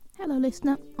Hello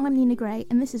listener, I'm Nina Gray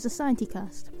and this is a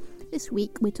ScientyCast. This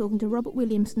week we're talking to Robert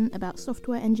Williamson about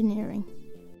software engineering.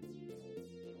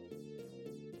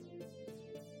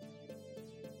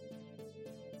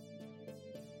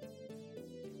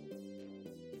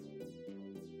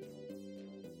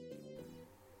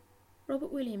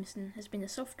 Robert Williamson has been a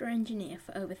software engineer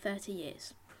for over 30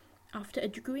 years. After a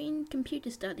degree in computer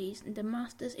studies and a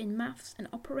master's in maths and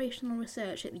operational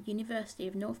research at the University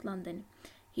of North London,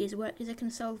 he has worked as a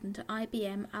consultant at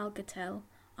IBM, Alcatel,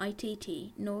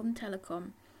 ITT, Northern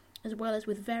Telecom, as well as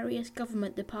with various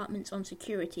government departments on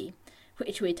security,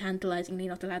 which we're tantalisingly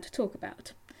not allowed to talk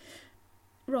about.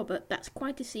 Robert, that's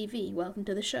quite a CV. Welcome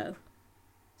to the show.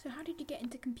 So how did you get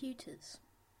into computers?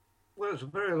 Well, it's a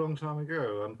very long time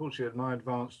ago. Unfortunately, at my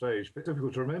advanced age, it's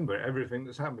difficult to remember everything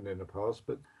that's happened in the past.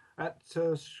 But at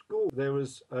school, there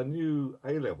was a new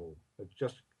A-level that had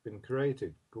just been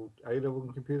created called A-level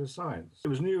in computer science. It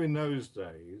was new in those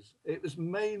days. It was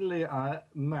mainly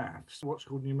maths, what's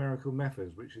called numerical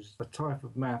methods, which is a type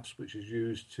of maths which is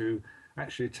used to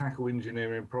actually tackle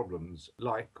engineering problems,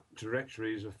 like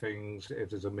trajectories of things.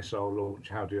 If there's a missile launch,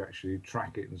 how do you actually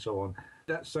track it and so on?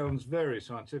 That sounds very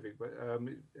scientific, but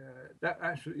that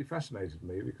absolutely fascinated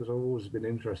me because I've always been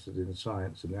interested in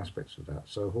science and the aspects of that.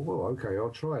 So I thought, well, okay, I'll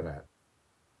try that.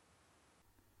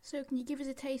 So can you give us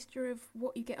a taster of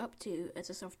what you get up to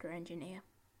as a software engineer?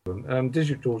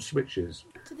 Digital switches.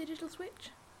 What's a digital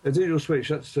switch? A digital switch,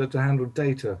 that's to handle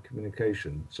data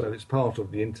communication. So it's part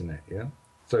of the internet, yeah?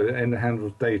 So it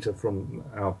handles data from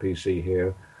our PC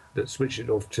here that switch it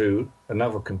off to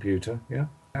another computer, yeah?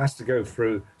 It has to go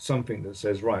through something that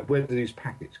says, right, where do these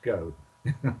packets go?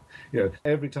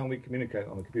 Every time we communicate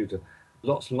on a computer,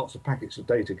 lots and lots of packets of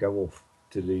data go off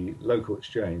to the local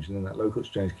exchange, and then that local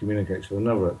exchange communicates with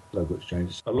another local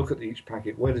exchange. I look at each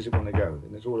packet, where does it want to go?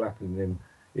 And it's all happening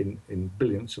in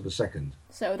billionths of a second.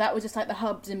 So that was just like the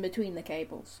hubs in between the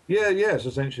cables? Yes,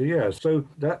 essentially, yeah. So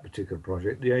that particular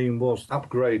project, the aim was to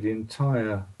upgrade the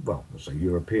entire, well, let's say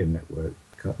European network.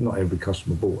 Not every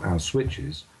customer bought our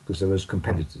switches because there was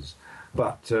competitors.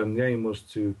 But the aim was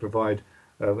to provide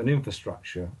an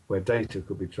infrastructure where data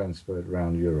could be transferred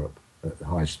around Europe at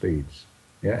high speeds.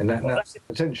 Yeah, and that's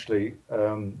essentially,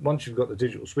 once you've got the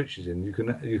digital switches in, you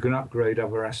can upgrade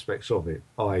other aspects of it,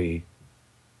 i.e.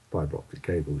 fibre optic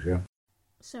cables, yeah?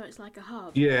 So it's like a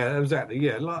hub? Yeah, exactly,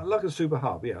 yeah, like a super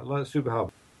hub, yeah, like a super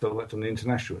hub. So I worked on the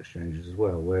international exchanges as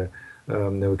well, where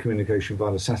there were communication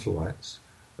via the satellites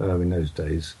in those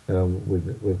days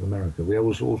with America. We had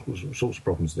all sorts of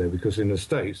problems there because in the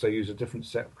States they use a different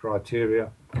set of criteria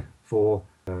for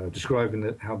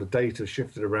describing how the data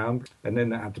shifted around, and then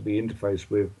that had to be interfaced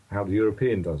with how the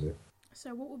European does it.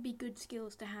 So what would be good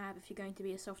skills to have if you're going to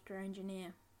be a software engineer?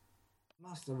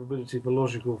 Must have ability for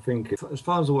logical thinking. As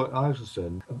far as the work I was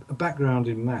concerned, a background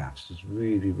in maths is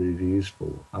really, really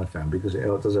useful, I found, because it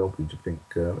does help you to think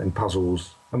in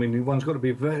puzzles. I mean, one's got to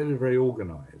be very, very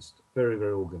organised, very,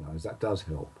 very organised. That does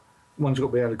help. One's got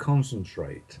to be able to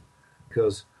concentrate,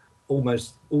 because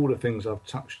almost all the things I've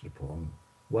touched upon,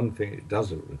 one thing it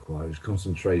does require is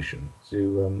concentration.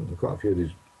 So quite a few of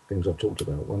these things I've talked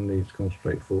about, one needs to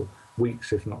concentrate for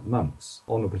weeks, if not months,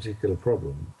 on a particular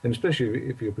problem. And especially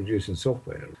if you're producing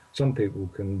software, some people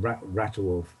can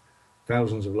rattle off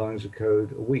thousands of lines of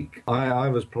code a week. I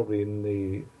was probably in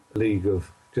the league of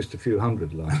just a few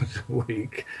hundred lines a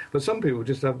week, but some people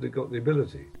just haven't got the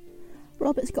ability.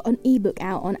 Robert's got an ebook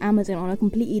out on Amazon on a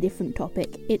completely different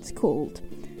topic. It's called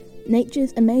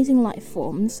Nature's Amazing Life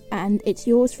Forms, and it's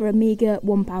yours for a meagre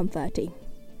 £1.30.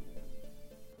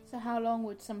 So how long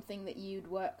would something that you'd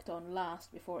worked on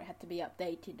last before it had to be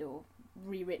updated or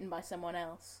rewritten by someone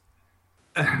else?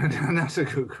 That's a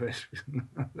good question.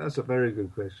 That's a very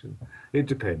good question. It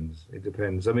depends.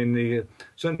 I mean,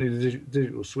 certainly the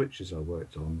digital switches I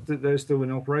worked on, they're still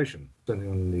in operation, certainly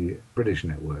on the British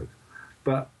network.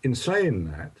 But in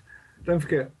saying that, don't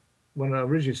forget, when I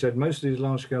originally said most of these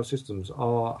large-scale systems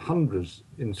are hundreds,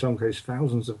 in some cases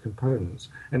thousands of components,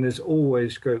 and there's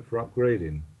always scope for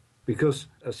upgrading. Because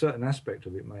a certain aspect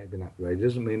of it may have been upgraded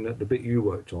doesn't mean that the bit you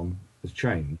worked on has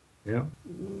changed. Yeah,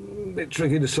 a bit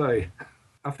tricky to say.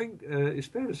 I think it's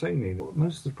fair to say, Nina,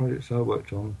 most of the projects I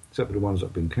worked on, except for the ones that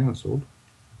have been cancelled,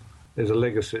 there's a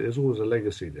legacy. There's always a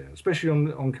legacy there, especially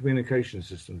on communication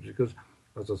systems, because,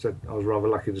 as I said, I was rather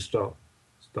lucky to start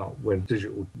when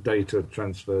digital data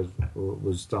transfer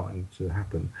was starting to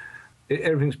happen.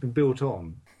 Everything's been built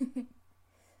on.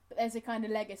 But there's a kind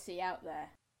of legacy out there.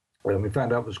 We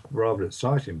found out it was rather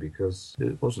exciting because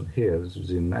it wasn't here. This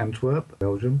was in Antwerp,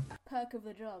 Belgium. Perk of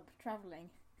the job, travelling.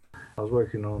 I was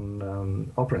working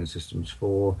on operating systems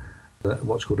for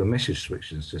what's called a message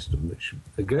switching system, which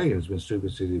again has been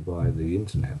superseded by the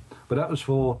internet. But that was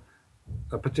for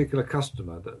a particular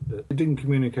customer that didn't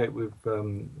communicate with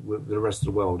the rest of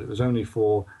the world. It was only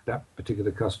for that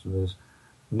particular customer's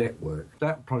network.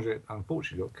 That project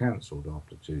unfortunately got cancelled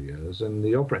after 2 years, and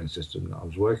the operating system that I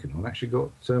was working on actually got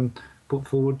put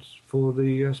forward for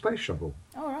the space shuttle.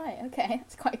 All right, okay,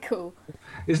 that's quite cool.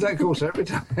 Isn't that cool? So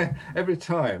every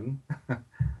time,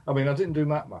 I mean, I didn't do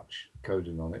that much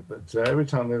coding on it, but every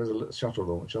time there was a little shuttle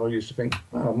launch, I used to think,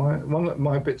 oh, one of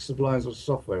my bits of lines of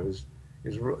software is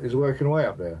working away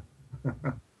up there.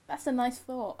 That's a nice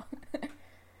thought.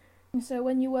 So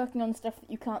when you're working on stuff that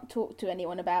you can't talk to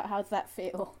anyone about, how does that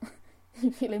feel?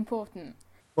 You feel important?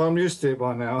 Well, I'm used to it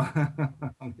by now.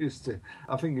 I'm used to it.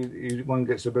 I think one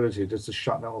gets the ability just to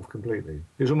shut that off completely.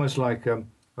 It's almost like,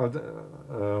 how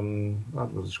do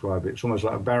I describe it? It's almost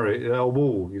like a barrier, a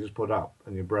wall you just put up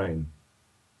in your brain.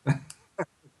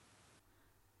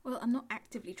 Well, I'm not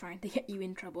actively trying to get you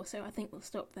in trouble, so I think we'll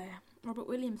stop there. Robert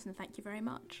Williamson, thank you very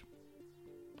much.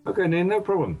 Okay, Neil, no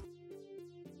problem.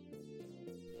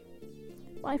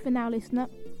 Bye for now, listener.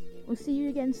 We'll see you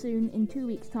again soon in 2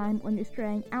 weeks' time when you're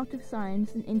straying out of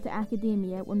science and into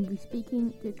academia when we'll be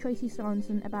speaking to Tracy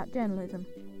Sorensen about journalism.